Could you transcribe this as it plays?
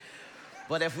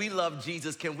But if we love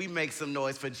Jesus, can we make some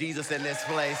noise for Jesus in this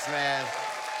place, man?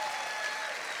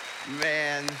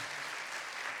 Man,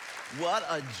 what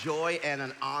a joy and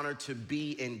an honor to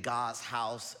be in God's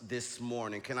house this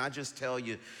morning. Can I just tell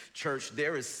you, church,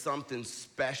 there is something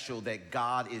special that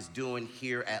God is doing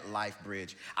here at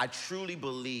LifeBridge. I truly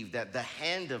believe that the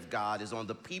hand of God is on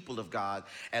the people of God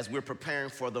as we're preparing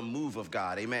for the move of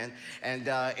God, amen? And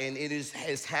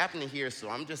it's happening here, so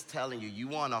I'm just telling you, you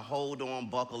want to hold on,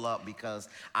 buckle up, because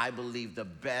I believe the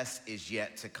best is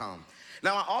yet to come.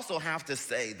 Now, I also have to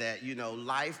say that,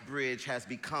 LifeBridge has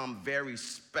become very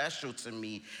special to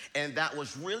me, and that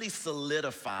was really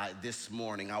solidified this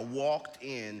morning. I walked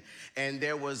in, and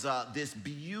there was this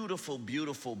beautiful,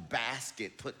 beautiful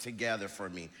basket put together for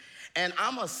me. And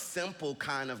I'm a simple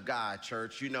kind of guy,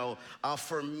 church.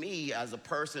 For me, as a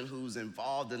person who's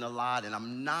involved in a lot, and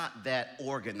I'm not that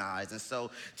organized, and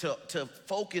so to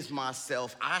focus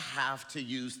myself, I have to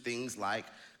use things like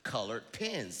colored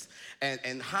pens and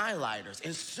highlighters.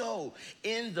 And so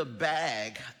in the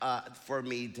bag for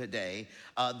me today,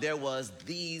 there was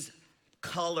these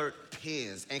colored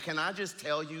pens. And can I just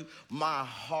tell you, my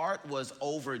heart was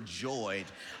overjoyed.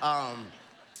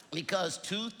 Because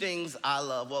two things I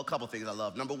love, well, a couple things I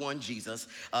love. Number one, Jesus.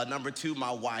 Number two,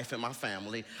 my wife and my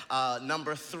family.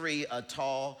 Number three, a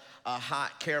tall,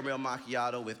 hot caramel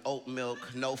macchiato with oat milk,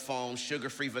 no foam,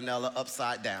 sugar-free vanilla,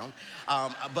 upside down.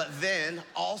 But then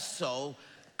also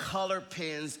color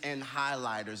pens and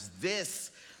highlighters.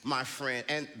 This, my friend,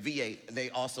 and V8,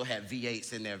 they also had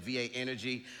V8s in there, V8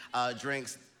 energy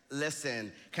drinks.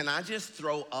 Listen, can I just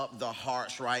throw up the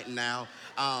hearts right now?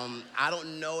 I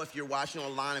don't know if you're watching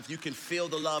online, if you can feel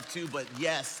the love too, but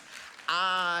yes,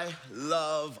 I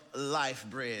love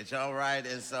LifeBridge, all right?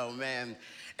 And so, man,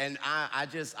 and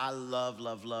I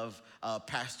love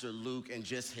Pastor Luke and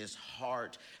just his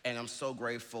heart, and I'm so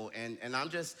grateful. And I'm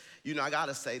just, I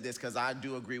gotta say this, because I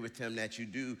do agree with him that you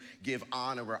do give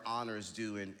honor where honor is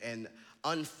due. And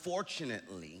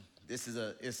unfortunately, it's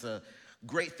a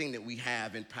great thing that we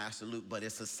have in Pastor Luke, but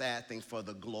it's a sad thing for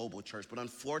the global church. But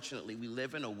unfortunately, we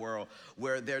live in a world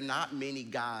where there are not many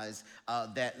guys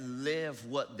that live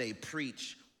what they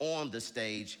preach on the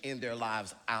stage in their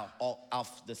lives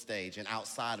off the stage and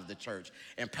outside of the church.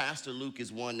 And Pastor Luke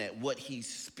is one that what he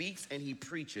speaks and he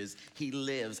preaches, he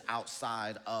lives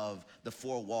outside of the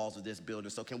four walls of this building.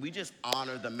 So can we just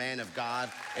honor the man of God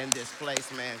in this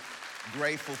place, man?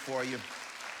 Grateful for you,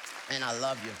 and I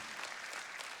love you.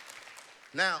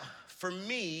 Now, for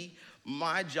me,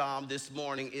 my job this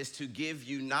morning is to give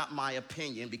you not my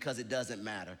opinion, because it doesn't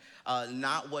matter,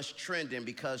 not what's trending,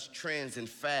 because trends and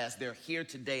fads, they're here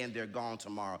today and they're gone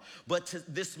tomorrow. But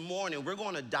this morning, we're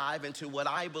going to dive into what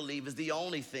I believe is the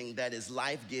only thing that is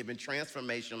life-giving,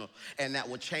 transformational, and that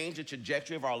will change the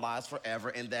trajectory of our lives forever,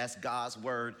 and that's God's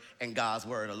word and God's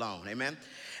word alone, amen?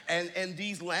 And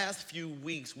these last few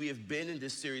weeks, we have been in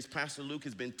this series. Pastor Luke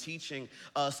has been teaching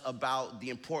us about the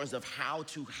importance of how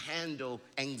to handle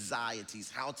anxieties,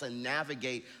 how to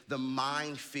navigate the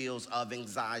minefields of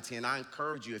anxiety. And I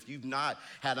encourage you, if you've not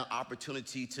had an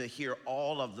opportunity to hear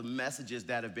all of the messages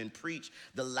that have been preached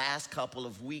the last couple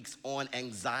of weeks on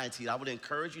anxiety, I would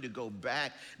encourage you to go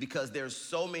back, because there's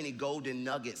so many golden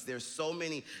nuggets. There's so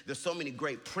many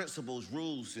great principles,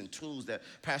 rules, and tools that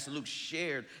Pastor Luke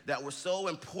shared that were so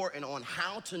important on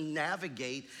how to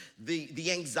navigate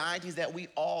the anxieties that we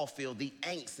all feel, the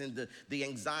angst and the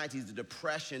anxieties, the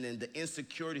depression and the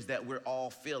insecurities that we're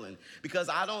all feeling. Because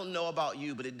I don't know about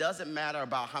you, but it doesn't matter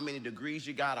about how many degrees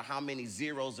you got or how many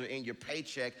zeros are in your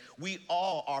paycheck. We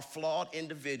all are flawed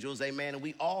individuals, amen, and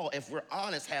we all, if we're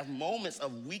honest, have moments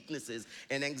of weaknesses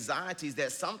and anxieties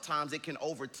that sometimes it can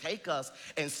overtake us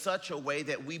in such a way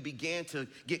that we begin to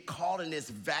get caught in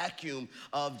this vacuum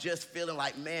of just feeling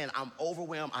like, man, I'm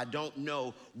overwhelmed. I don't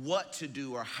know what to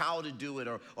do or how to do it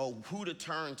or who to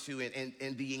turn to.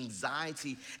 And the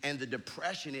anxiety and the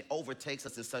depression, it overtakes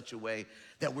us in such a way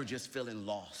that we're just feeling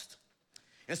lost.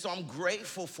 And so I'm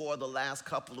grateful for the last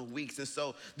couple of weeks. And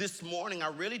so this morning, I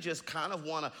really just kind of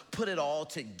want to put it all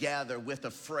together with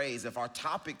a phrase. If our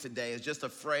topic today is just a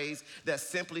phrase that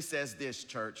simply says this,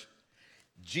 church: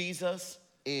 Jesus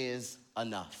is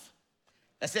enough.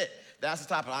 That's it. That's the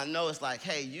topic. I know it's like,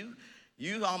 hey,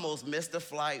 you almost missed a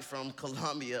flight from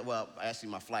Columbia. Well, actually,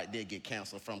 my flight did get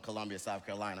canceled from Columbia, South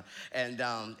Carolina. And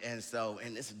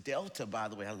it's Delta, by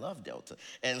the way. I love Delta.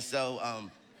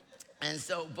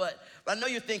 But I know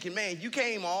you're thinking, man, you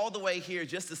came all the way here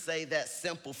just to say that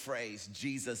simple phrase,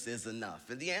 Jesus is enough.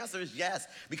 And the answer is yes,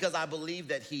 because I believe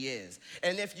that he is.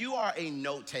 And if you are a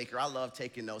note taker, I love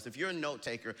taking notes. If you're a note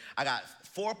taker, I got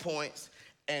 4 points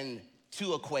and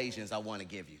 2 equations I want to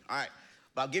give you. All right,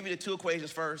 but I'll give you the 2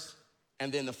 equations first,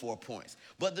 and then the 4 points.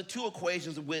 But the two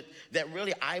equations that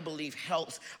really I believe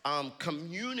helps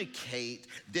communicate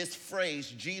this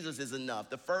phrase, Jesus is enough.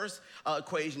 The first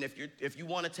equation, if you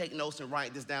want to take notes and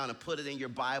write this down and put it in your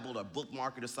Bible or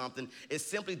bookmark it or something, is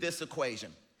simply this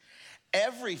equation.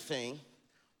 Everything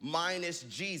minus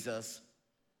Jesus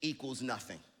equals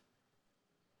nothing.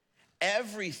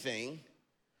 Everything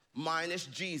minus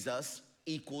Jesus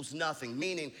equals nothing,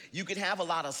 meaning you can have a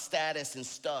lot of status and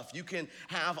stuff. You can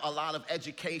have a lot of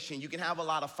education. You can have a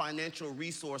lot of financial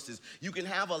resources. You can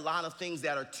have a lot of things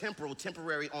that are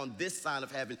temporary on this side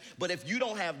of heaven. But if you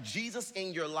don't have Jesus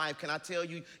in your life, can I tell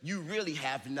you, you really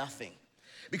have nothing.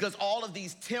 Because all of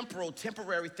these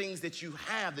temporary things that you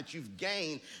have, that you've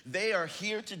gained, they are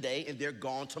here today and they're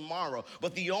gone tomorrow.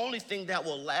 But the only thing that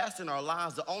will last in our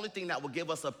lives, the only thing that will give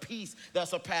us a peace that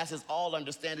surpasses all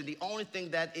understanding, the only thing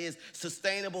that is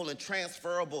sustainable and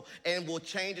transferable and will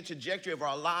change the trajectory of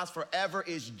our lives forever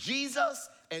is Jesus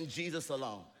and Jesus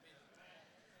alone.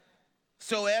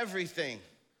 So everything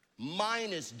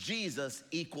minus Jesus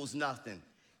equals nothing.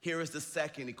 Here is the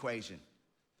second equation.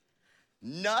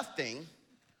 Nothing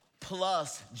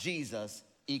plus Jesus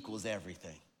equals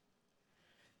everything.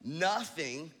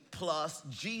 Nothing plus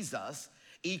Jesus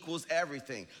equals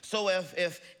everything. So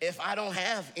if I don't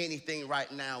have anything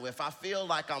right now, if I feel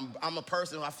like I'm a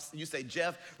person, you say,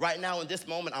 Jeff, right now in this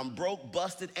moment, I'm broke,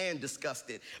 busted, and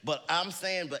disgusted. But I'm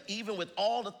saying, but even with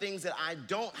all the things that I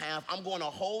don't have, I'm going to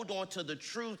hold on to the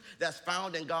truth that's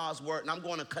found in God's word, and I'm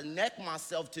going to connect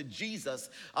myself to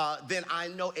Jesus. Then I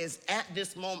know is at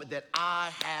this moment that I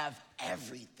have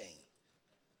everything.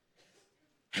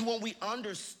 And when we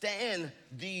understand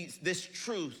this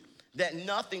truth, that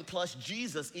nothing plus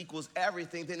Jesus equals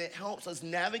everything, then it helps us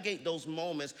navigate those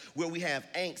moments where we have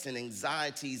angst and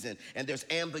anxieties and there's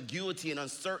ambiguity and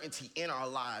uncertainty in our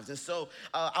lives. And so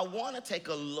I want to take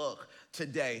a look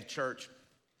today, church,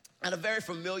 at a very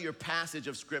familiar passage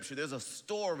of scripture. There's a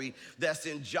story that's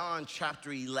in John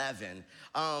chapter 11.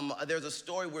 There's a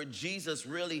story where Jesus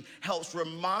really helps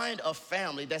remind a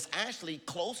family that's actually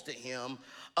close to him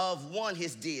of one,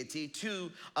 his deity,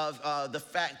 two, of the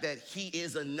fact that he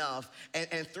is enough,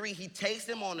 and three, he takes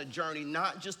them on a journey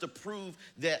not just to prove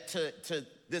that to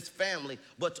this family,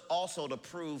 but also to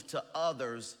prove to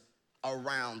others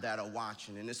around that are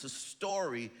watching. And it's a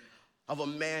story of a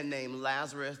man named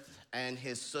Lazarus and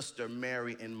his sister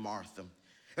Mary and Martha.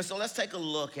 And so let's take a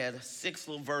look at 6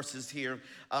 little verses here.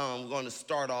 We're going to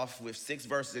start off with 6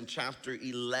 verses in chapter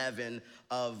 11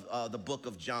 of the book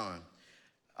of John.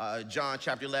 John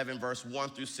chapter 11, verse 1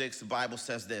 through 6, the Bible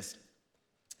says this.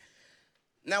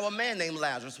 Now a man named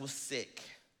Lazarus was sick.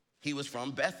 He was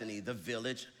from Bethany, the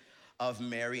village of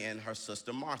Mary and her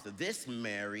sister Martha. This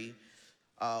Mary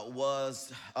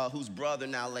whose brother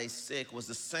now lay sick, was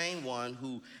the same one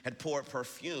who had poured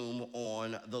perfume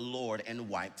on the Lord and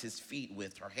wiped his feet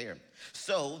with her hair.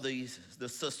 So the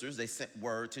sisters, they sent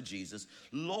word to Jesus,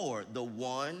 Lord, the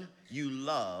one you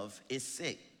love is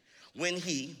sick. When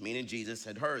he, meaning Jesus,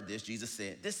 had heard this, Jesus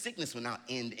said, this sickness will not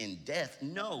end in death.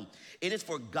 No, it is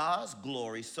for God's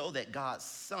glory, so that God's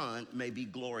Son may be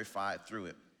glorified through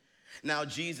it. Now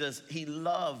Jesus, he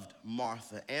loved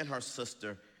Martha and her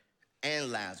sister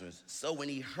and Lazarus. So when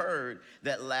he heard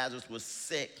that Lazarus was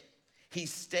sick, he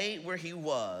stayed where he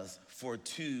was for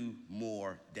 2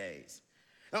 more days.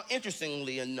 Now,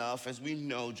 interestingly enough, as we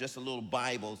know, just a little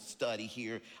Bible study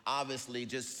here, obviously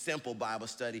just simple Bible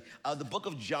study, the book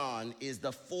of John is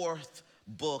the 4th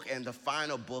book and the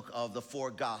final book of the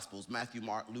 4 Gospels. Matthew,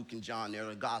 Mark, Luke, and John, they're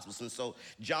the Gospels. And so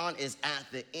John is at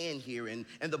the end here. And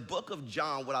the book of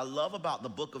John, what I love about the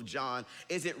book of John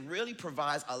is it really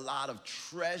provides a lot of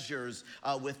treasures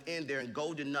within there and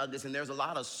golden nuggets. And there's a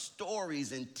lot of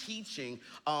stories and teaching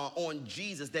on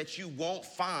Jesus that you won't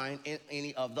find in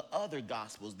any of the other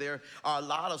Gospels. There are a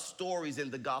lot of stories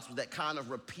in the Gospels that kind of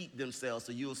repeat themselves.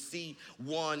 So you'll see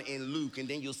one in Luke, and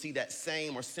then you'll see that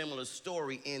same or similar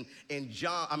story in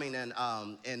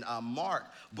Mark,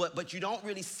 but you don't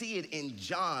really see it in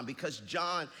John, because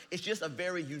John is just a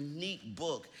very unique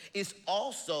book. It's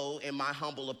also, in my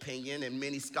humble opinion, and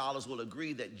many scholars will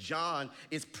agree, that John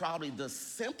is probably the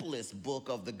simplest book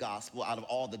of the gospel out of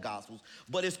all the gospels,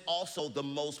 but it's also the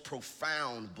most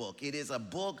profound book. It is a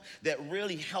book that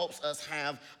really helps us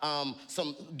have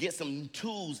get some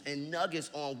tools and nuggets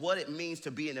on what it means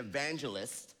to be an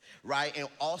evangelist, right? And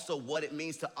also what it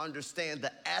means to understand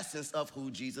the essence of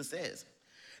who Jesus is.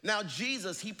 Now,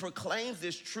 Jesus, he proclaims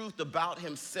this truth about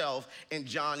himself in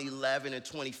John 11 and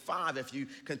 25. If you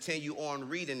continue on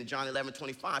reading in John 11,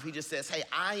 25, he just says, hey,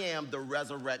 I am the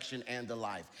resurrection and the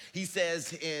life. He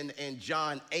says in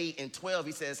John 8 and 12,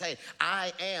 he says, hey,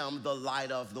 I am the light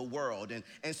of the world.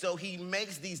 And so he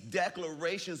makes these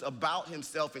declarations about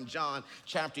himself in John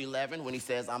chapter 11 when he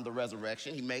says, I'm the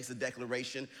resurrection. He makes a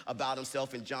declaration about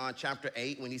himself in John chapter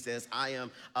 8 when he says, I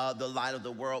am the light of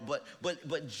the world.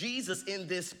 But Jesus, in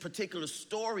this particular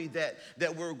story that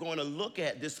we're going to look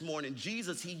at this morning,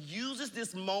 Jesus, he uses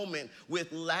this moment with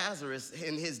Lazarus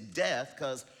in his death,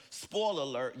 because spoiler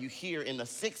alert, you hear in the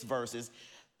 6 verses,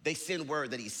 they send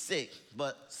word that he's sick,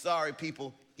 but sorry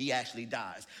people, he actually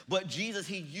dies. But Jesus,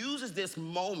 he uses this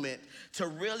moment to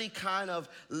really kind of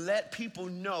let people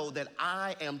know that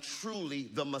I am truly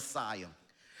the Messiah.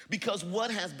 Because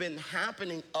what has been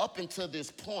happening up until this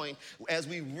point, as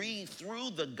we read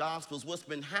through the Gospels, what's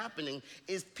been happening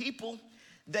is people,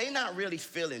 they not really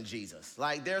feeling Jesus.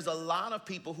 Like there's a lot of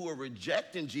people who are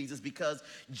rejecting Jesus because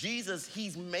Jesus,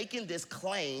 he's making this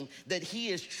claim that he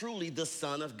is truly the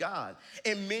Son of God.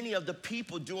 And many of the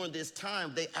people during this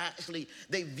time,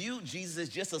 they viewed Jesus as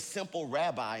just a simple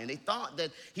rabbi. And they thought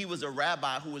that he was a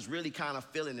rabbi who was really kind of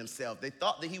feeling himself. They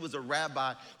thought that he was a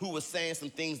rabbi who was saying some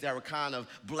things that were kind of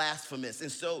blasphemous.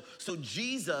 And so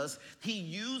Jesus, he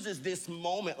uses this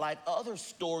moment like other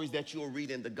stories that you'll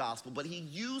read in the gospel, but he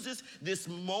uses this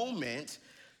moment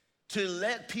to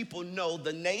let people know,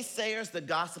 the naysayers, the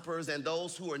gossipers, and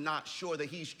those who are not sure that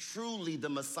he's truly the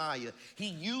Messiah. He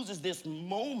uses this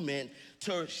moment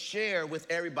to share with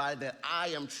everybody that I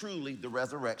am truly the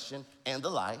resurrection and the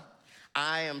life.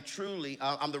 I'm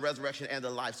the resurrection and the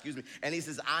life, excuse me. And he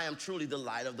says, I am truly the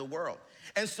light of the world.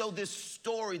 And so this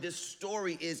story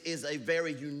is a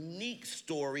very unique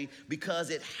story because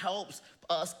it helps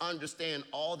us understand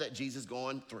all that Jesus is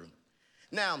going through.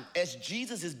 Now, as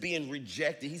Jesus is being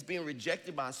rejected, he's being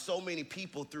rejected by so many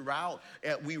people throughout,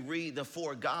 we read the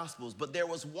 4 Gospels, but there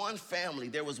was one family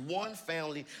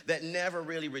that never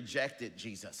really rejected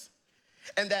Jesus.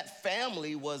 And that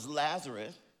family was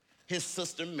Lazarus, his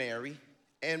sister Mary,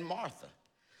 and Martha.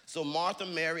 So Martha,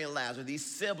 Mary, and Lazarus, these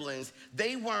siblings,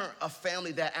 they weren't a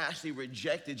family that actually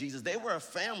rejected Jesus. They were a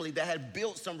family that had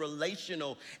built some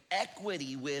relational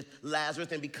equity with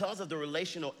Lazarus. And because of the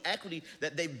relational equity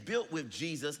that they built with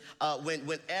Jesus,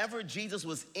 whenever Jesus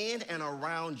was in and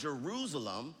around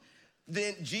Jerusalem,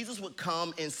 then Jesus would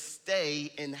come and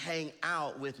stay and hang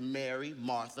out with Mary,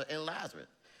 Martha, and Lazarus.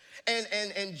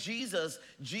 And Jesus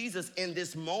in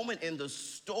this moment in the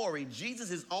story, Jesus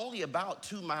is only about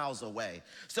 2 miles away.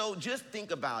 So just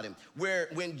think about him.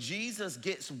 When Jesus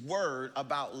gets word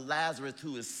about Lazarus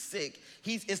who is sick,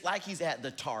 it's like he's at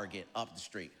the Target up the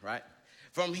street, right?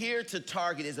 From here to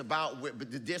Target is about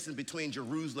the distance between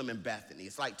Jerusalem and Bethany.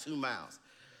 It's like 2 miles.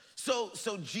 So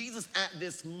Jesus at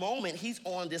this moment, he's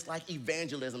on this like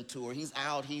evangelism tour. He's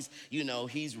out, he's healing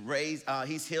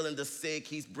the sick,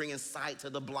 he's bringing sight to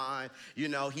the blind,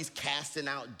 he's casting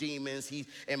out demons.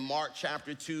 In Mark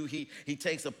chapter 2, he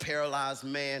takes a paralyzed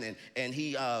man and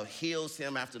he heals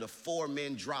him after the 4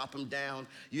 men drop him down,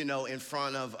 in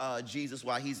front of Jesus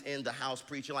while he's in the house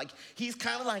preaching. Like he's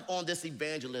kind of like on this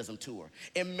evangelism tour.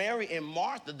 And Mary and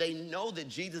Martha, they know that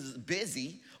Jesus is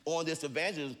busy on this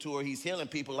evangelism tour. He's healing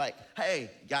people like,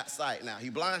 hey, you got sight now.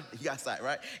 You blind? You got sight,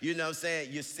 right? You know what I'm saying?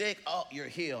 You're sick? Oh, you're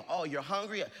healed. Oh, you're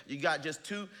hungry? You got just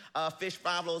 2 fish,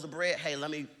 5 loaves of bread? Hey,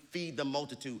 let me feed the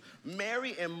multitude.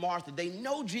 Mary and Martha, they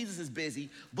know Jesus is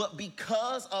busy, but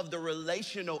because of the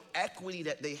relational equity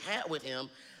that they had with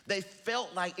him, they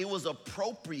felt like it was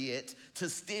appropriate to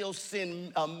still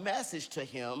send a message to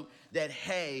him that,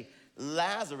 hey,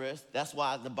 Lazarus, that's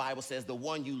why the Bible says the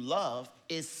one you love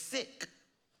is sick.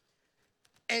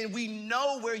 And we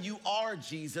know where you are,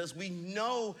 Jesus. We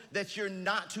know that you're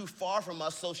not too far from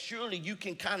us, so surely you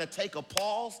can kind of take a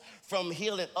pause from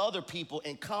healing other people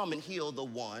and come and heal the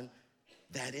one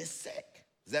that is sick.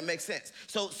 Does that make sense?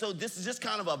 So this is just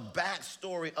kind of a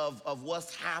backstory of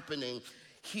what's happening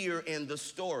here in the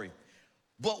story.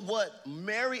 But what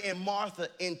Mary and Martha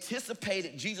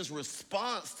anticipated Jesus'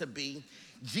 response to be,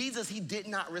 Jesus, he did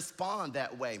not respond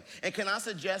that way. And can I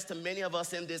suggest to many of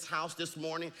us in this house this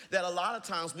morning that a lot of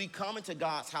times we come into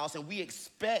God's house and we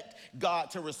expect God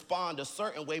to respond a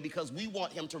certain way because we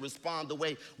want him to respond the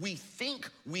way we think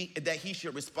that he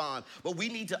should respond. But we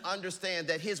need to understand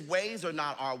that his ways are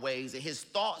not our ways and his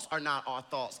thoughts are not our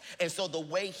thoughts. And so the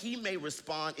way he may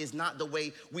respond is not the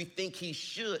way we think he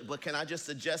should. But can I just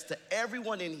suggest to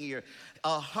everyone in here,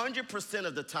 100%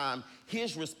 of the time,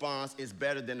 his response is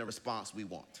better than the response we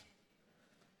want.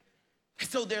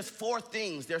 So there's four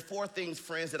things,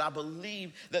 friends, that I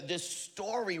believe that this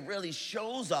story really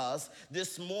shows us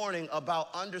this morning about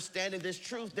understanding this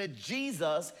truth that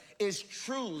Jesus is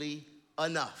truly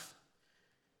enough.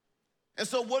 And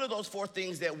so what are those four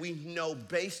things that we know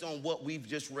based on what we've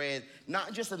just read,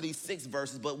 not just in these 6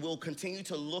 verses, but we'll continue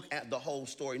to look at the whole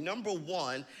story. Number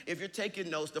one, if you're taking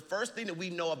notes, the first thing that we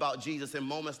know about Jesus in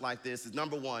moments like this is,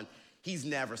 number one, he's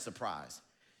never surprised.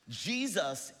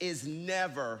 Jesus is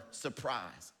never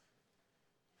surprised.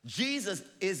 Jesus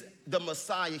is the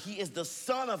Messiah. He is the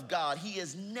Son of God. He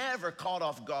is never caught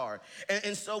off guard.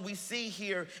 And so we see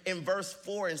here in verse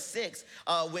 4 and 6,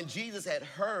 when Jesus had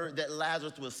heard that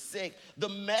Lazarus was sick, the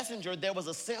messenger, there was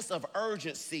a sense of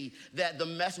urgency that the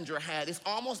messenger had. It's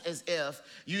almost as if,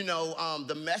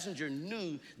 the messenger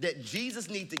knew that Jesus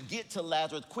needed to get to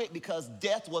Lazarus quick because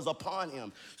death was upon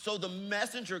him. So the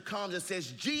messenger comes and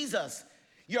says, Jesus,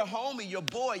 your homie, your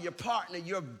boy, your partner,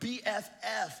 your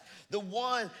BFF, the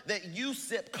one that you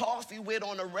sip coffee with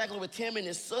on a regular with him and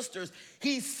his sisters,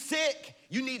 he's sick.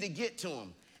 You need to get to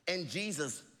him. And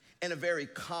Jesus, in a very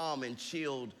calm and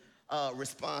chilled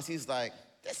response, he's like,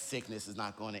 this sickness is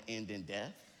not going to end in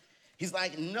death. He's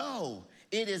like, no,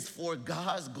 it is for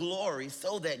God's glory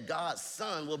so that God's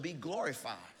Son will be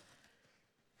glorified.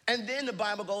 And then the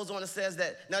Bible goes on and says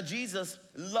that now Jesus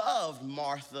loved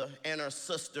Martha and her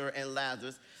sister and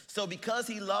Lazarus. So because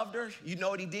he loved her, you know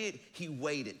what he did? He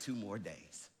waited 2 more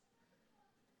days.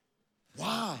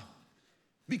 Why?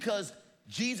 Because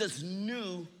Jesus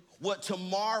knew what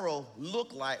tomorrow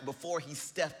looked like before he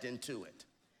stepped into it.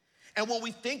 And when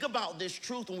we think about this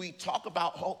truth, when we talk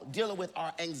about dealing with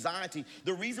our anxiety,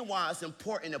 the reason why it's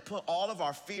important to put all of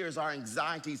our fears, our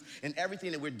anxieties, and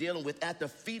everything that we're dealing with at the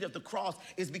feet of the cross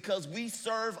is because we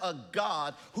serve a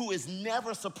God who is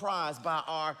never surprised by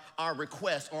our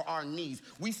requests or our needs.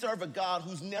 We serve a God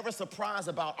who's never surprised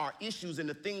about our issues and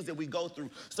the things that we go through.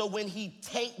 So when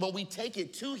we take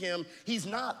it to him, he's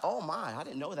not, oh my, I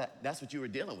didn't know that's what you were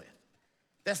dealing with.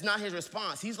 That's not his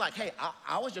response. He's like, hey,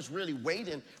 I was just really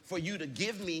waiting for you to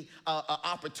give me an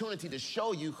opportunity to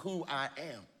show you who I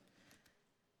am.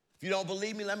 If you don't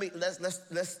believe me,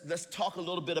 let's talk a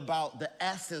little bit about the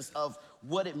essence of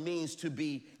what it means to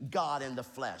be God in the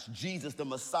flesh. Jesus, the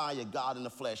Messiah, God in the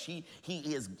flesh. He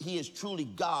is truly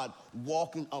God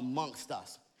walking amongst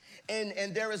us.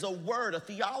 And there is a word, a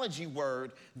theology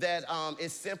word that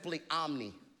is simply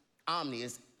omni. Omni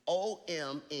is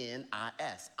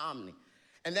O-M-N-I-S, omni.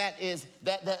 And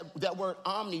that word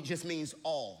omni just means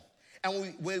all.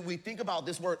 And when we think about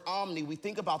this word omni, we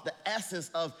think about the essence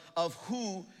of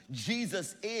who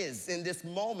Jesus is in this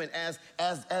moment as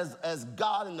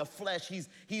God in the flesh.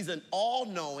 He's an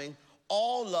all-knowing,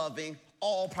 all-loving,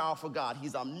 all-powerful God.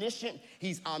 He's omniscient,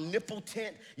 he's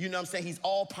omnipotent, you know what I'm saying? He's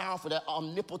all-powerful. That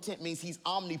omnipotent means he's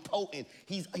omnipotent.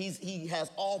 He has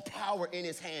all power in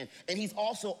his hand, and he's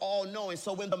also all-knowing.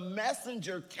 So when the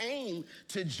messenger came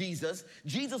to Jesus,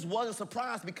 Jesus wasn't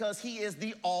surprised because he is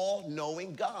the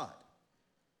all-knowing God.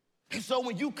 And so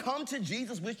when you come to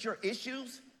Jesus with your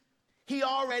issues, he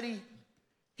already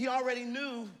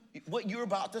knew what you're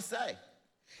about to say.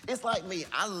 It's like me.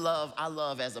 I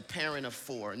love as a parent of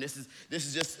 4, and this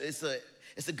is just it's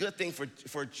a good thing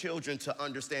for children to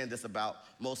understand this about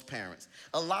most parents.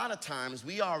 A lot of times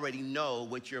we already know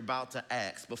what you're about to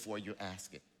ask before you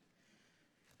ask it.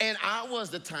 And I was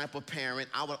the type of parent,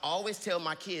 I would always tell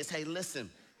my kids, hey, listen,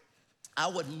 I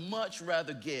would much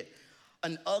rather get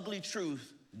an ugly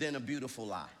truth than a beautiful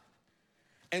lie.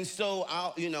 And so,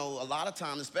 a lot of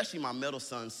times, especially my middle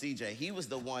son, CJ, he was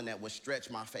the one that would stretch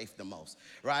my faith the most,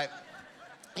 right?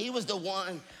 He was the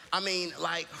one,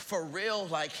 for real,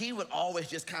 he would always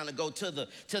just kind of go to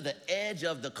the edge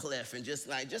of the cliff and just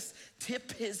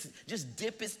dip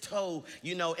his toe,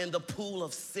 in the pool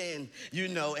of sin,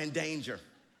 and danger.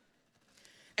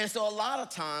 And so a lot of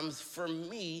times, for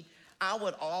me, I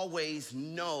would always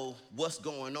know what's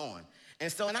going on.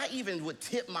 And I even would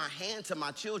tip my hand to my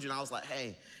children. I was like,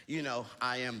 hey,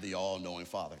 I am the all-knowing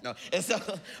Father. No, and so,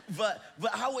 but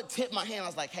I would tip my hand. I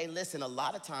was like, hey, listen, a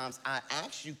lot of times I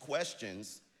ask you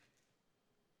questions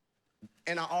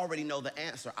and I already know the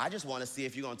answer. I just want to see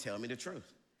if you're going to tell me the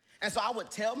truth. And so I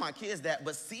would tell my kids that,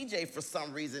 but CJ, for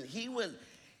some reason, he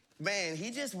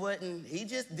just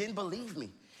didn't believe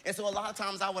me. And so a lot of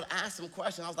times I would ask him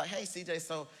questions. I was like, hey, CJ,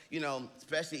 so,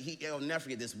 especially, he'll never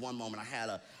forget this one moment. I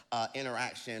had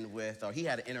he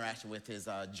had an interaction with his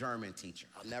German teacher.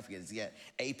 I'll never forget this. He had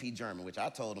AP German, which I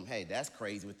told him, hey, that's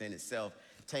crazy within itself.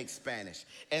 Take Spanish.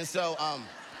 And so,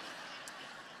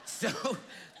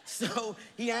 So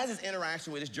he has this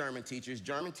interaction with his German teacher. His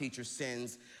German teacher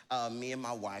sends me and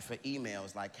my wife an email.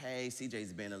 It's like, hey,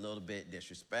 CJ's been a little bit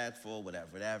disrespectful, whatever,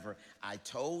 whatever. I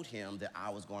told him that I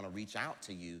was going to reach out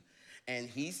to you. And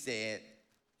he said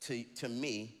to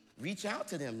me, reach out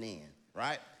to them then,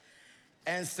 right?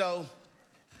 And so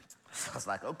I was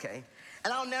like, okay.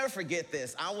 And I'll never forget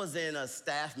this. I was in a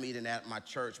staff meeting at my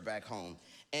church back home.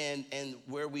 And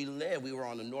where we live, we were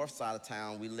on the north side of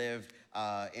town. We lived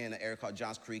in an area called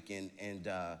Johns Creek,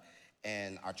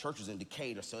 and our church was in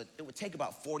Decatur. So it would take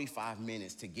about 45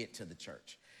 minutes to get to the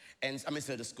church.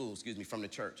 To the school, from the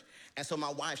church. And so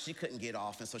my wife, she couldn't get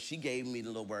off. And so she gave me the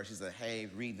little word. She said, hey,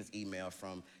 read this email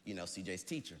from, CJ's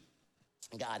teacher.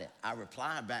 Got it. I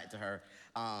replied back to her.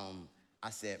 I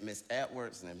said, Miss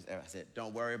Edwards, and I said,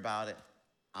 don't worry about it.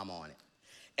 I'm on it.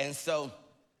 And so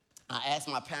I asked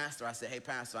my pastor, I said, hey,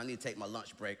 pastor, I need to take my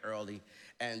lunch break early.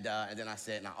 And then I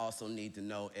said, and I also need to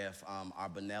know if our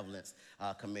benevolence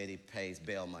committee pays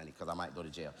bail money, because I might go to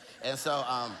jail. And so,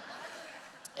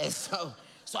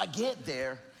 so I get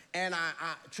there, and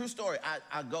true story,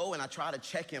 I go and I try to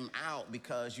check him out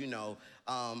because,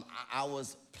 I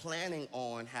was planning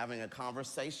on having a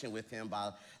conversation with him by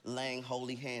laying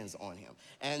holy hands on him.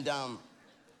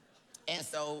 And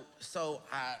so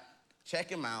I check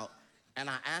him out, and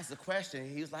I asked a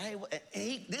question. He was like,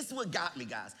 hey, this is what got me,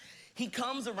 guys. He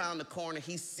comes around the corner.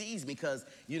 He sees me because,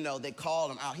 they call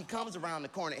him out. He comes around the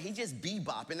corner. He just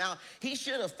bebopping. Now, he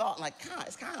should have thought, God,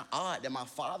 it's kind of odd that my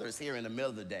father is here in the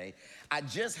middle of the day. I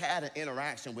just had an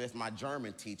interaction with my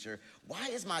German teacher. Why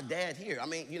is my dad here? I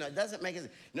mean, it doesn't make it.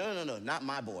 No, not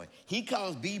my boy. He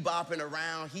comes bebopping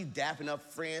around. He's dapping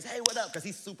up friends. Hey, what up? Because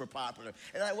he's super popular.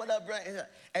 And like, what up, bro?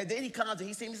 And then he comes and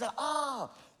he sees me. He's like,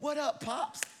 oh, what up,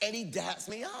 Pops? And he daps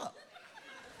me up.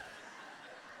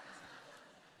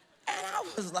 And I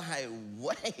was like,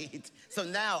 wait. So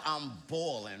now I'm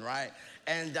boiling, right?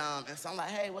 And so I'm like,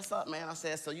 hey, what's up, man? I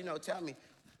said, so, tell me,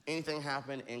 anything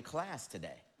happened in class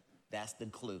today? That's the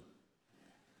clue.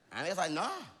 And he's like, nah,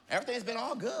 everything's been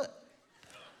all good.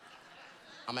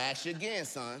 I'm gonna ask you again,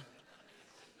 son.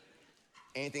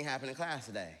 Anything happened in class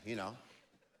today,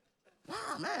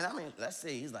 Nah, man, let's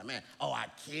see. He's like, man, I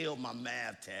killed my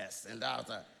math test. And I was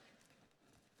like,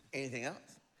 anything else?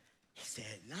 He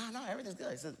said, no, everything's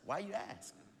good. He said, why you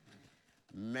ask?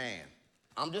 Man,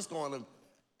 I'm just going to,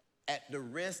 at the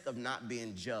risk of not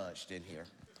being judged in here,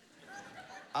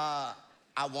 I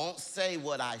won't say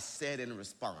what I said in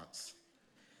response.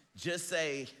 Just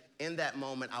say, in that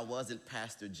moment, I wasn't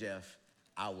Pastor Jeff.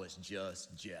 I was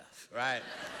just Jeff, right?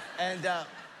 and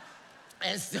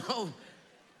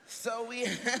so we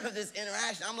have this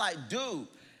interaction. I'm like, dude,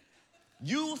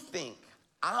 you think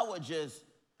I would just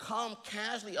come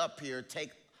casually up here, take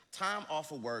time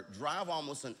off of work, drive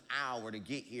almost an hour to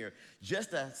get here just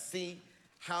to see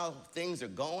how things are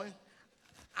going?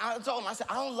 I told him, I said,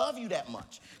 I don't love you that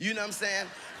much. You know what I'm saying?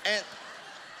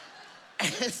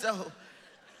 And so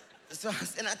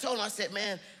I told him, I said,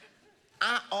 man,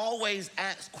 I always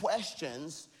ask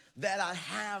questions that I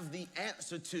have the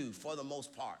answer to for the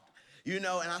most part. And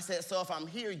I said, so if I'm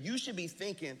here, you should be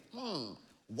thinking,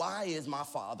 why is my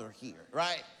father here,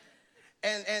 right?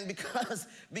 And because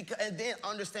and then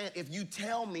understand, if you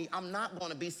tell me, I'm not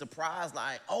going to be surprised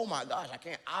like, oh my gosh, I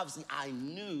can't. Obviously, I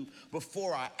knew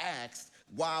before I asked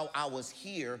while I was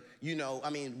here,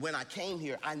 when I came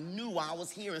here, I knew I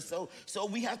was here. And so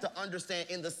we have to understand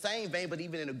in the same vein, but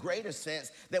even in a greater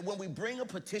sense, that when we bring a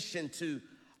petition to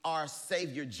our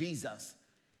Savior Jesus,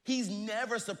 he's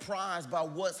never surprised by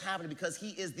what's happening because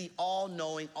he is the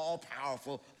all-knowing,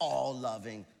 all-powerful,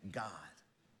 all-loving God.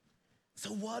 So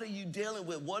what are you dealing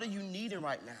with? What are you needing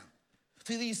right now?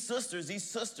 See, these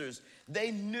sisters,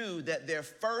 they knew that their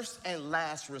first and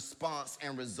last response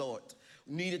and resort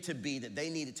needed to be that they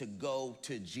needed to go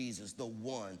to Jesus, the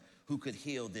one who could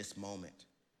heal this moment.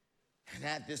 And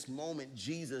at this moment,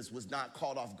 Jesus was not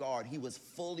caught off guard. He was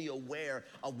fully aware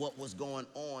of what was going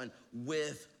on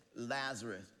with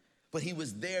Lazarus. But he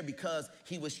was there because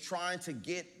he was trying to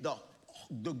get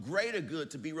the greater good,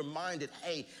 to be reminded,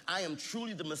 hey, I am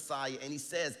truly the Messiah. And he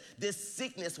says, this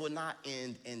sickness will not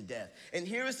end in death. And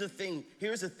here's the thing,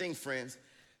 friends.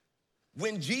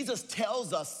 When Jesus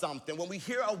tells us something, when we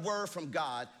hear a word from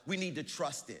God, we need to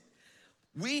trust it.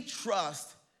 We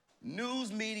trust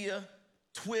news media,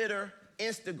 Twitter,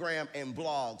 Instagram, and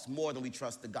blogs more than we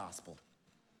trust the gospel.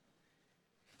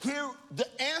 Here, the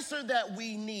answer that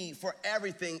we need for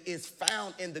everything is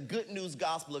found in the good news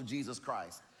gospel of Jesus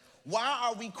Christ. Why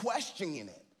are we questioning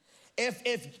it?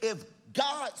 If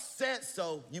God said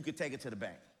so, you could take it to the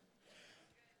bank.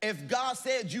 If God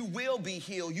said you will be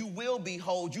healed, you will be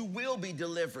whole, you will be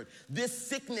delivered, this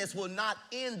sickness will not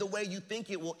end the way you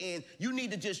think it will end. You need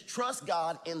to just trust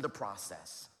God in the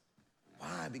process.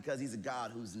 Why? Because he's a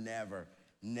God who's never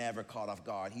caught off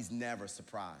guard. He's never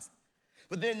surprised.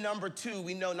 But then number two,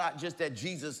 we know not just that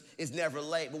Jesus is never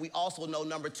late, but we also know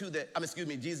number two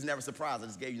Jesus is never surprised. I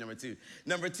just gave you number two.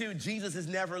 Number two, Jesus is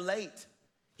never late.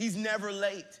 He's never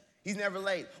late. He's never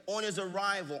late. On his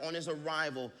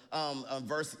arrival,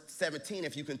 verse 17,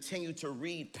 if you continue to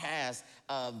read past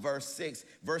verse 6,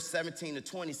 verse 17 to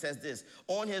 20 says this.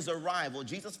 On his arrival,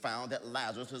 Jesus found that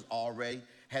Lazarus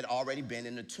had already been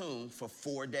in the tomb for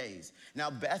 4 days.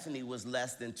 Now, Bethany was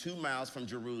less than 2 miles from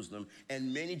Jerusalem,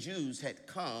 and many Jews had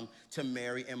come to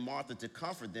Mary and Martha to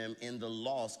comfort them in the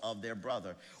loss of their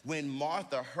brother. When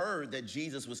Martha heard that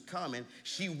Jesus was coming,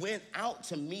 she went out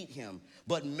to meet him,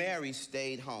 but Mary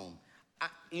stayed home.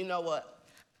 You know what?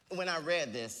 When I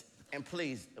read this, and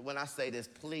please, when I say this,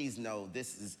 please know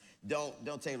this is,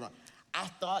 don't take it wrong. I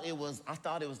thought it was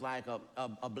like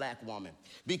a black woman,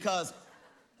 because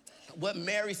what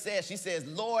Mary says, she says,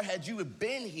 Lord, had you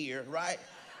been here, right?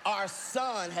 Our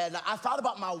son I thought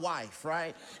about my wife,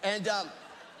 right? And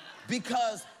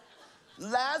because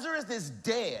Lazarus is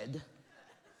dead,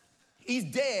 he's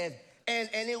dead, and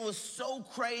it was so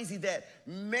crazy that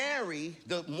Mary,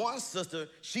 the one sister,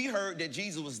 she heard that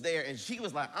Jesus was there, and she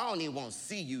was like, I don't even want to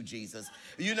see you, Jesus.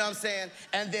 You know what I'm saying?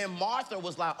 And then Martha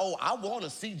was like, oh, I want to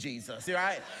see Jesus,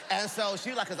 right? And so she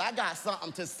was like, because I got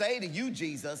something to say to you,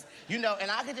 Jesus. You know, and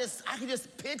I could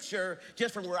just picture,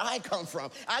 just from where I come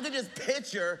from, I could just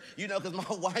picture, you know, because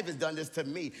my wife has done this to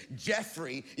me,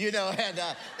 Jeffrey, you know,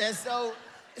 and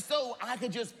so I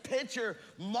could just picture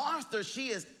Martha. She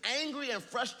is angry and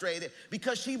frustrated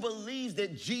because she believes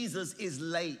that Jesus is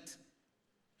late.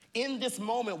 In this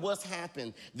moment, what's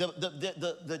happened?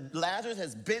 The Lazarus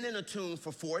has been in a tomb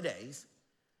for 4 days.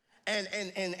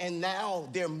 And now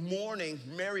they're mourning,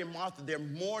 Mary and Martha, they're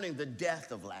mourning the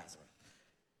death of Lazarus.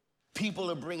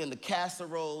 People are bringing the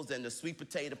casseroles and the sweet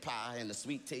potato pie and the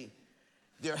sweet tea.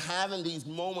 They're having these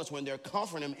moments when they're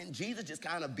comforting him, and Jesus just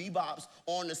kind of bebops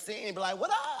on the scene and be like, what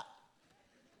up?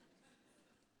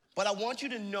 But I want you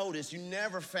to notice, you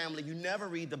never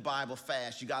read the Bible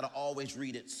fast. You got to always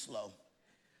read it slow.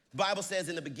 The Bible says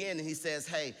in the beginning, he says,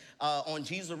 hey, on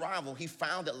Jesus' arrival, he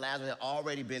found that Lazarus had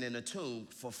already been in the tomb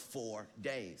for 4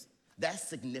 days. That's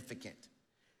significant,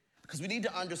 because we need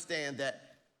to understand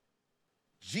that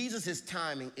Jesus'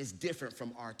 timing is different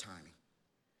from our timing.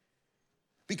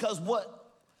 Because what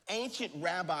ancient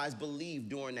rabbis believed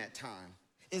during that time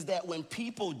is that when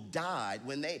people died,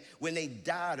 when they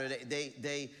died or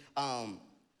they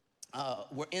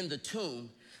were in the tomb,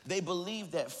 they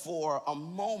believed that for a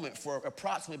moment, for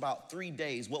approximately about 3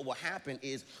 days, what will happen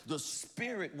is the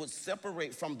spirit would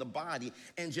separate from the body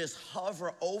and just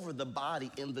hover over the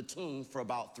body in the tomb for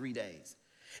about 3 days.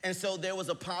 And so there was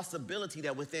a possibility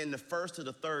that within the first to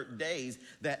the third days,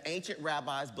 that ancient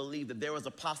rabbis believed that there was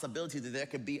a possibility that there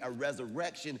could be a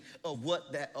resurrection of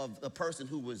the person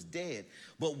who was dead.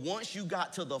 But once you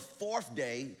got to the 4th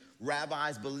day,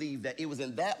 rabbis believed that it was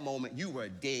in that moment you were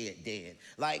dead.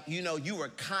 Like, you know, you were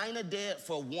kind of dead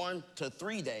for 1 to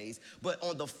 3 days, but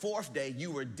on the 4th day, you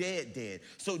were dead.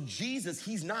 So Jesus,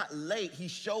 he's not late. He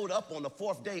showed up on the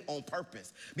 4th day on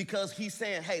purpose, because he's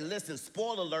saying, hey, listen,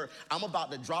 spoiler alert, I'm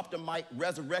about to drop the mic,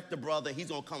 resurrect the brother. He's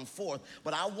going to come forth.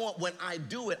 But when I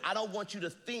do it, I don't want you to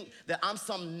think that I'm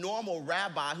some normal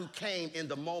rabbi who came in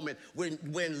the moment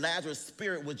when Lazarus'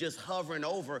 spirit was just hovering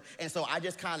over. And so I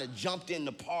just kind of jumped in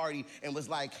the party and was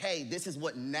like, hey, this is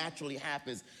what naturally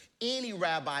happens. Any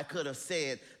rabbi could have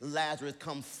said, Lazarus,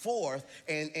 come forth,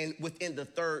 and within the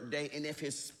 3rd day, and if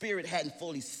his spirit hadn't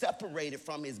fully separated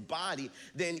from his body,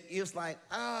 then it's like,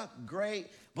 great,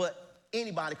 but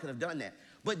anybody could have done that.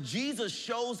 But Jesus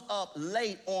shows up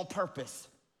late on purpose,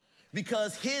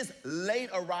 because his late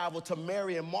arrival to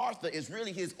Mary and Martha is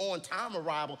really his on-time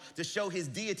arrival to show his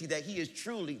deity, that he is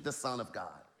truly the Son of God.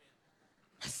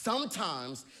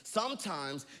 Sometimes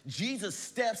Jesus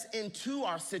steps into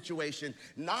our situation,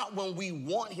 not when we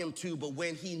want him to, but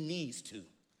when he needs to.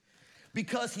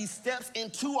 Because he steps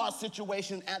into our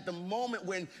situation at the moment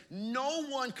when no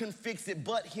one can fix it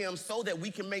but him, so that we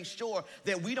can make sure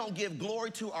that we don't give glory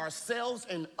to ourselves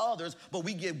and others, but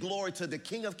we give glory to the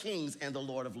King of Kings and the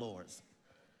Lord of Lords.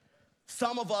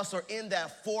 Some of us are in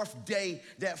that 4th day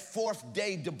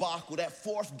debacle, that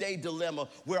 4th day dilemma,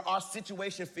 where our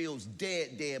situation feels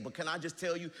dead. But can I just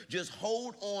tell you, just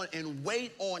hold on and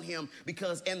wait on him,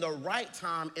 because in the right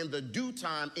time, in the due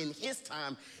time, in his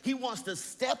time, he wants to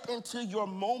step into your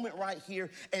moment right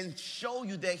here and show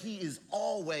you that he is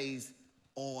always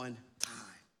on time.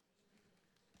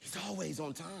 He's always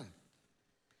on time.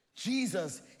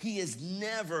 Jesus, he is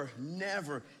never,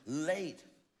 never late.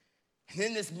 And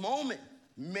in this moment,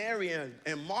 Mary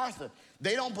and Martha,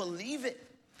 they don't believe it.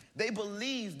 They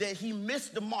believe that he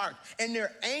missed the mark, and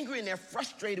they're angry and they're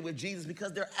frustrated with Jesus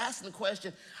because they're asking the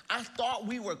question, I thought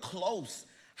we were close.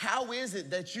 How is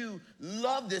it that you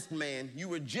love this man? You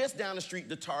were just down the street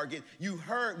to Target. You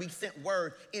heard we sent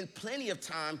word in plenty of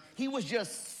time. He was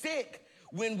just sick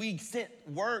when we sent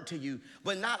word to you.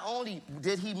 But not only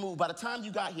did he move, by the time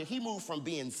you got here, he moved from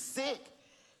being sick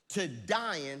to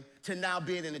dying to now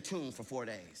being in the tomb for 4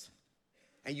 days.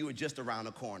 And you were just around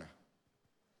the corner.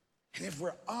 And if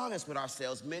we're honest with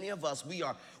ourselves, many of us,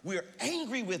 we're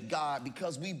angry with God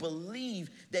because we believe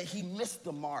that he missed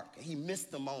the mark, he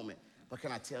missed the moment. But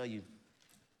can I tell you,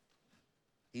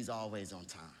 he's always on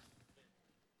time.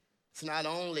 So not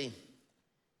only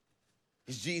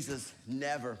is Jesus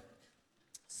never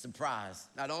surprised,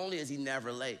 not only is he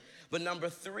never late, but number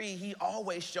 3, he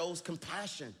always shows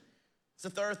compassion. It's the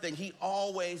third thing, he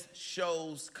always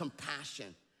shows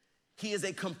compassion. He is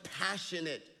a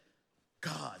compassionate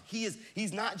God.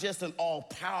 He's not just an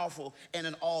all-powerful and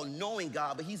an all-knowing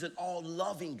God, but he's an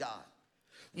all-loving God.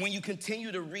 When you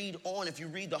continue to read on, if you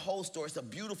read the whole story, it's a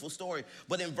beautiful story.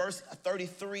 But in verse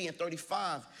 33 and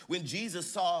 35, when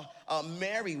Jesus saw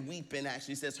Mary weeping,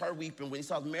 actually says her weeping, when he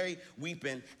saw Mary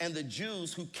weeping, and the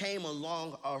Jews who came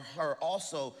along her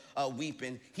also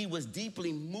weeping, he was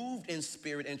deeply moved in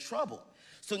spirit and troubled.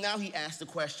 So now he asked the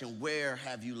question, where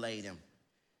have you laid him?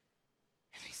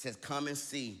 And he says, come and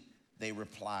see. They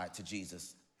replied to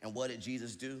Jesus. And what did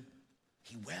Jesus do?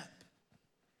 He wept.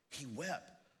 He wept.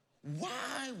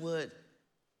 Why would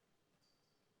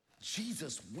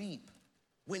Jesus weep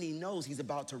when he knows he's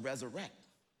about to resurrect?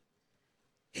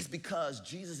 It's because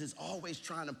Jesus is always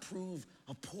trying to prove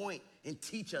a point and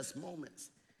teach us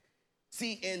moments.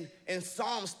 See, in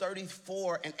Psalms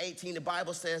 34 and 18, the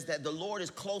Bible says that the Lord is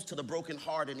close to the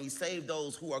brokenhearted and he saved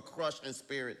those who are crushed in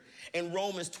spirit. In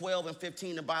Romans 12 and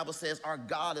 15, the Bible says our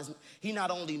God he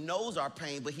not only knows our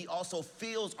pain, but he also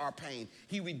feels our pain.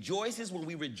 He rejoices when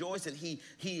we rejoice, and he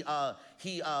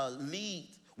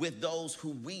leads with those who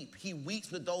weep. He weeps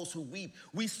with those who weep.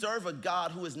 We serve a God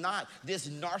who is not this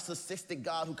narcissistic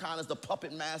God who kind of is the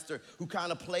puppet master, who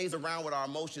kind of plays around with our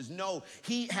emotions. No,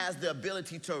 he has the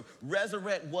ability to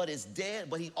resurrect what is dead,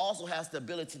 but he also has the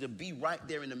ability to be right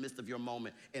there in the midst of your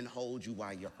moment and hold you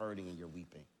while you're hurting and you're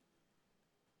weeping.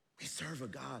 We serve a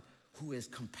God who is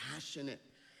compassionate.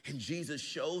 And Jesus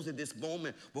shows in this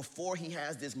moment, before he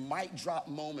has this mic drop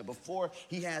moment, before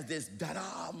he has this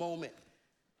da-da moment,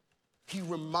 he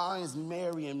reminds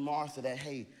Mary and Martha that,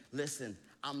 hey, listen,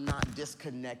 I'm not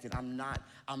disconnected. I'm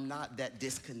not that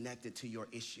disconnected to your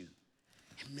issue.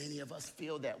 And many of us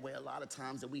feel that way a lot of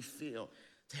times, that we feel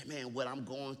that, man, what I'm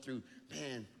going through,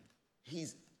 man,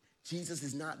 Jesus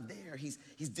is not there. He's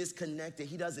disconnected.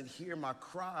 He doesn't hear my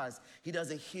cries. He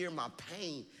doesn't hear my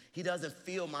pain. He doesn't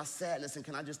feel my sadness. And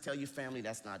can I just tell you, family,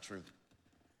 that's not true.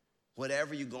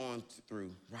 Whatever you're going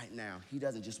through right now, he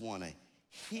doesn't just want to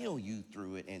heal you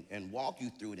through it and walk you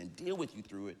through it and deal with you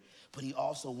through it, but he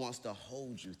also wants to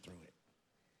hold you through it.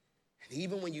 And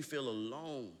even when you feel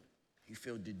alone, you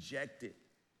feel dejected,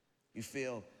 you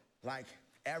feel like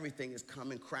everything is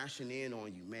coming crashing in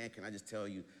on you, man, can I just tell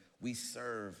you, we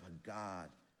serve a God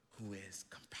who is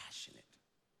compassionate.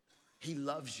 He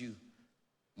loves you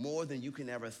more than you can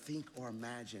ever think or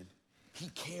imagine. He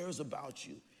cares about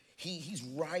you. He's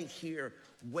right here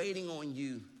waiting on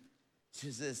you to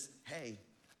just, hey,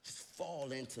 just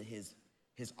fall into his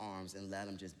arms and let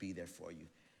him just be there for you.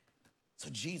 So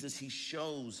Jesus, he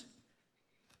shows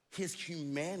his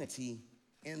humanity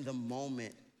in the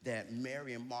moment that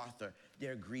Mary and Martha,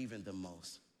 they're grieving the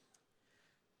most.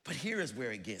 But here is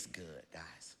where it gets good,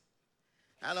 guys.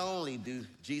 Not only do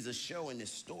Jesus show in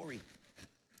this story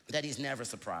that he's never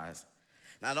surprised,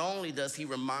 not only does he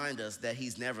remind us that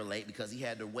he's never late because he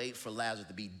had to wait for Lazarus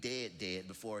to be dead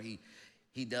before he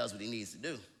does what he needs to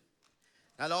do.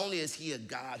 Not only is he a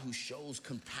God who shows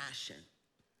compassion,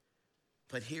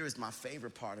 but here is my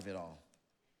favorite part of it all.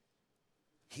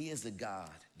 He is a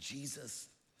God, Jesus,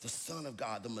 the Son of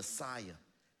God, the Messiah.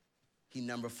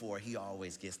 Number 4, he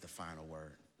always gets the final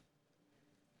word.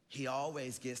 He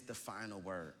always gets the final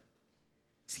word.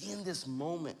 See, in this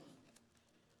moment,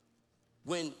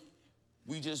 when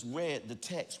we just read the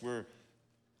text where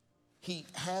he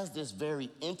has this very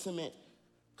intimate,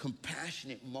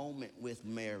 compassionate moment with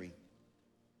Mary.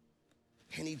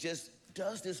 And he just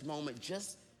does this moment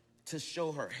just to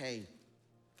show her, hey,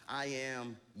 I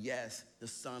am, yes, the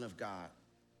Son of God.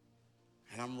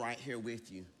 And I'm right here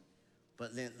with you.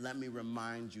 But then let me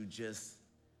remind you just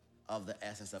of the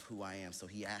essence of who I am. So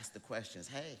he asked the questions,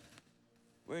 hey,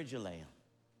 where'd you lay him?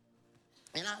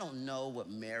 And I don't know what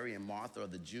Mary and Martha or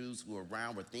the Jews who were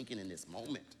around were thinking in this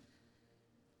moment.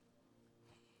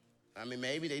 I mean,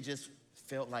 maybe they just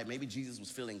felt like maybe Jesus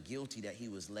was feeling guilty that he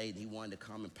was late and he wanted to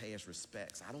come and pay his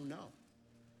respects. I don't know.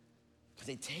 But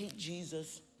they take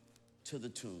Jesus to the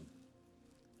tomb.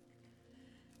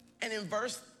 And in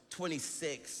verse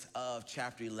 26 of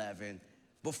chapter 11,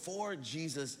 before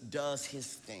Jesus does his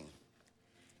thing,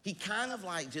 he kind of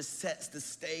like just sets the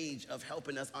stage of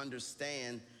helping us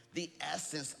understand the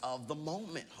essence of the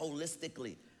moment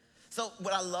holistically. So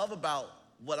what I love about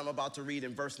what I'm about to read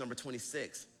in verse number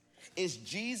 26 is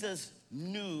Jesus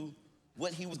knew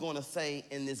what he was going to say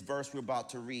in this verse we're about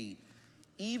to read,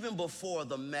 even before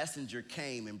the messenger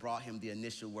came and brought him the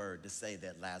initial word to say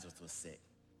that Lazarus was sick.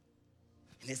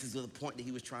 And this is the point that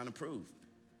he was trying to prove.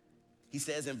 He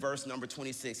says in verse number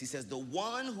 26, he says, the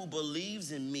one who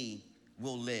believes in me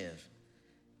will live,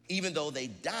 even though they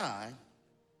die,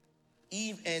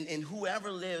 and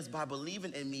whoever lives by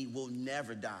believing in me will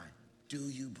never die. Do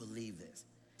you believe this?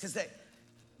 He says that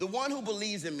the one who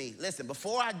believes in me, listen,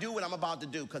 before I do what I'm about to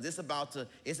do, because it's about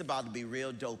to be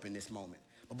real dope in this moment.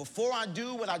 But before I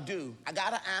do what I do, I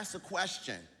gotta ask a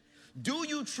question. Do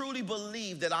you truly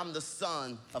believe that I'm the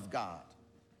Son of God?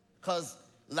 Because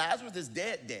Lazarus is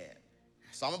dead.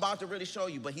 So I'm about to really show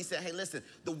you. But he said, hey, listen,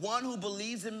 the one who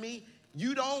believes in me,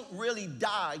 you don't really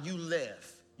die, you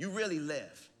live. You really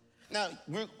live. Now,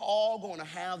 we're all going to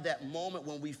have that moment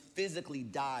when we physically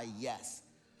die, yes.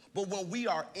 But when we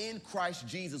are in Christ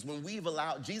Jesus, when we've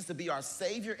allowed Jesus to be our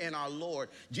Savior and our Lord,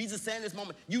 Jesus said in this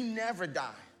moment, you never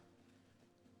die.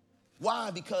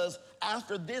 Why? Because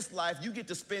after this life, you get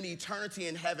to spend eternity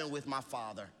in heaven with my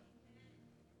Father.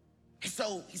 And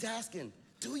so he's asking,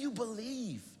 do you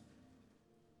believe?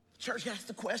 Church, that's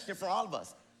the question for all of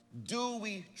us. Do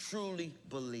we truly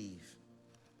believe?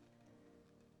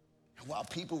 And while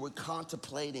people were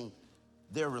contemplating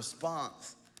their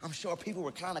response, I'm sure people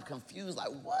were kind of confused, like,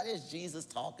 what is Jesus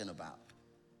talking about?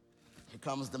 Here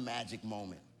comes the magic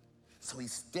moment. So he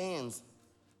stands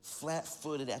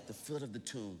flat-footed at the foot of the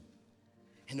tomb.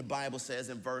 And the Bible says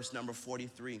in verse number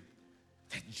 43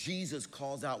 that Jesus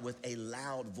calls out with a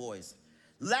loud voice,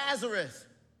 Lazarus,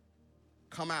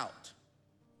 come out.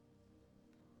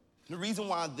 The reason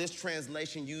why this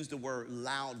translation used the word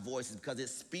loud voice is because it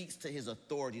speaks to his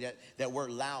authority. That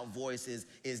word loud voice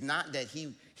is not that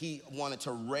he wanted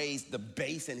to raise the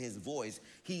bass in his voice.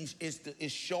 He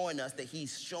is showing us that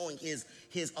he's showing his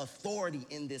authority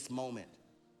in this moment.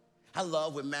 I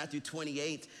love what Matthew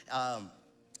 28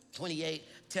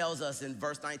 tells us in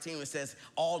verse 19, it says,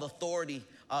 all authority,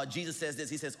 Jesus says this,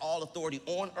 he says, all authority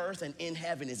on earth and in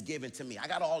heaven is given to me. I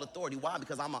got all authority. Why?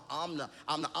 Because I'm the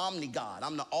omni God.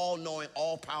 I'm the all-knowing,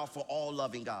 all-powerful,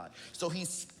 all-loving God. So he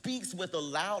speaks with a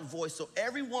loud voice so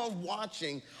everyone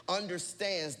watching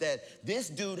understands that this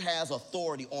dude has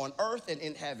authority on earth and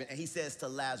in heaven. And he says to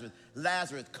Lazarus,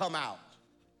 Lazarus, come out.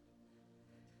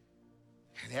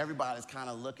 And everybody's kind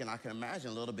of looking, I can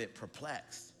imagine, a little bit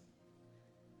perplexed.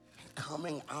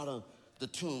 Coming out of the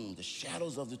tomb, the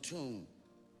shadows of the tomb,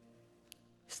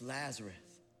 it's Lazarus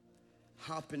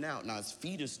hopping out. Now his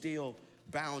feet are still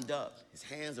bound up. His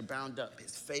hands are bound up.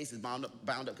 His face is bound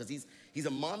up because he's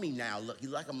a mummy now. Look, he's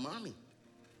like a mummy.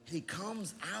 And he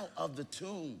comes out of the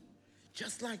tomb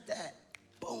just like that.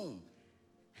 Boom.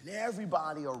 And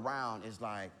everybody around is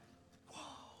like, whoa.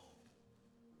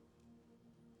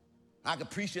 I could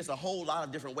preach this a whole lot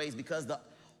of different ways because the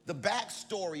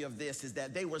backstory of this is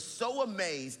that they were so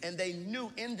amazed and they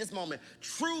knew in this moment,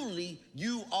 truly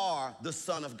you are the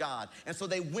Son of God. And so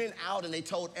they went out and they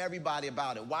told everybody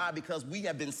about it. Why? Because we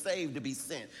have been saved to be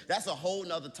sent. That's a whole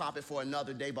nother topic for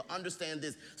another day, but understand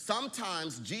this.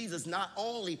 Sometimes Jesus, not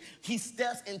only, he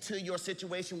steps into your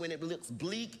situation when it looks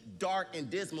bleak, dark, and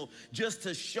dismal, just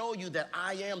to show you that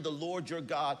I am the Lord your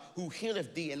God who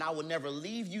healeth thee, and I will never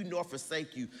leave you nor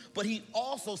forsake you. But he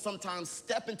also sometimes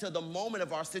step into the moment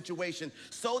of our situation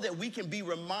so that we can be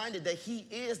reminded that he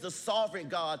is the sovereign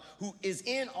God who is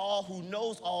in all, who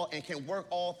knows all, and can work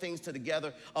all things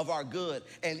together of our good.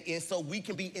 And so we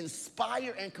can be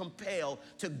inspired and compelled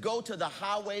to go to the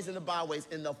highways and the byways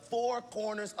in the four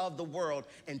corners of the world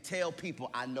and tell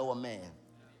people, I know a man.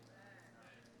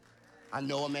 I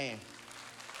know a man.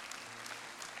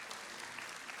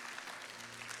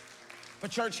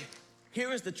 But church,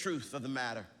 here is the truth of the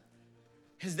matter,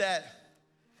 is that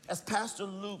as Pastor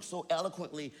Luke so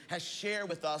eloquently has shared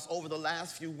with us over the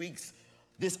last few weeks,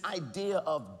 this idea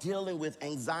of dealing with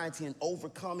anxiety and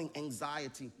overcoming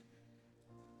anxiety,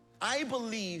 I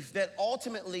believe that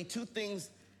ultimately two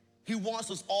things he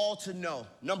wants us all to know.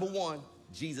 Number one,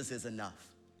 Jesus is enough.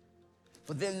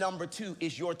 But then number two,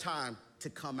 it's your time to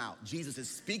come out. Jesus is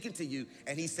speaking to you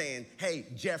and he's saying, hey,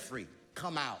 Jeffrey,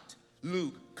 come out.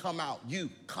 Luke, come out. You,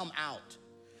 come out.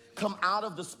 Come out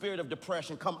of the spirit of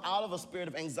depression. Come out of a spirit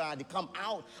of anxiety. Come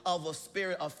out of a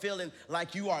spirit of feeling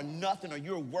like you are nothing or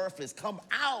you're worthless. Come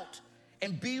out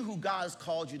and be who God has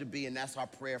called you to be. And that's our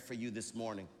prayer for you this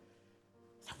morning.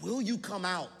 Will you come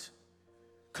out?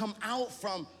 Come out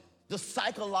from the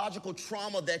psychological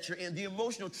trauma that you're in, the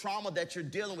emotional trauma that you're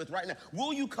dealing with right now.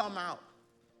 Will you come out?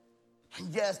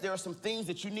 And yes, there are some things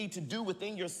that you need to do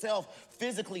within yourself,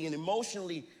 physically and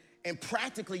emotionally and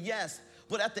practically, yes.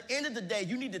 But at the end of the day,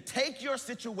 you need to take your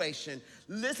situation,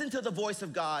 listen to the voice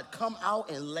of God, come out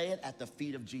and lay it at the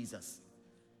feet of Jesus,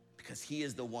 because he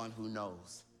is the one who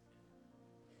knows.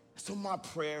 So my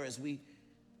prayer as we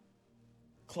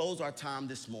close our time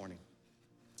this morning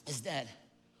is that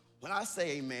when I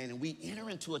say amen and we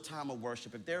enter into a time of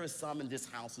worship, if there is some in this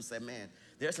house who say, man,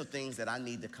 there's some things that I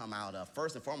need to come out of.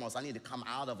 First and foremost, I need to come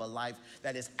out of a life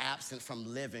that is absent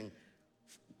from living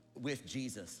with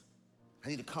Jesus. I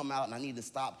need to come out and I need to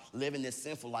stop living this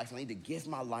sinful life. I need to give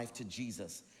my life to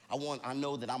Jesus. I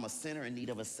know that I'm a sinner in need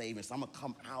of a savior, so I'm gonna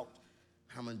come out.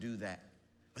 I'm gonna do that.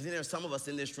 But then there's some of us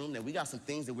in this room that we got some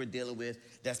things that we're dealing with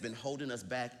that's been holding us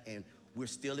back, and we're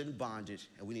still in bondage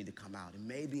and we need to come out. And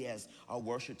maybe as our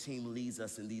worship team leads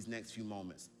us in these next few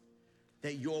moments,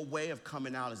 that your way of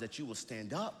coming out is that you will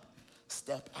stand up,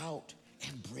 step out,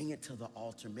 and bring it to the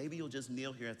altar. Maybe you'll just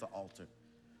kneel here at the altar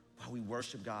while we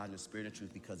worship God in the spirit and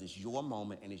truth, because it's your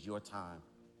moment and it's your time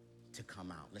to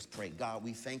come out. Let's pray. God,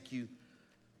 we thank you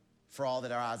for all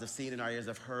that our eyes have seen and our ears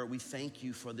have heard. We thank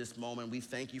you for this moment. We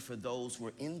thank you for those who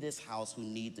are in this house who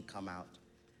need to come out.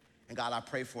 And God, I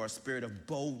pray for a spirit of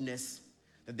boldness,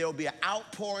 that there will be an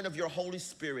outpouring of your Holy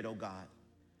Spirit, oh God,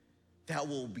 that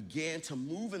will begin to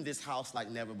move in this house like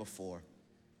never before,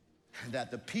 and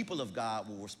that the people of God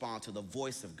will respond to the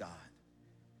voice of God,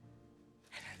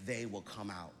 and that they will come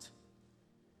out,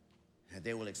 and that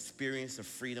they will experience a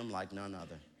freedom like none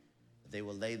other. That they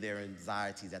will lay their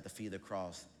anxieties at the feet of the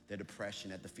cross, their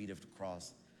depression at the feet of the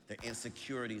cross, their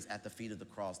insecurities at the feet of the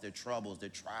cross, their troubles, their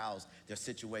trials, their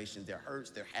situations, their hurts,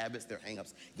 their habits, their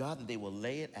hang-ups. God, that they will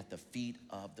lay it at the feet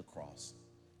of the cross.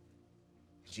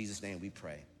 In Jesus' name we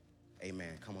pray.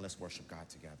 Amen. Come on, let's worship God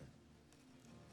together.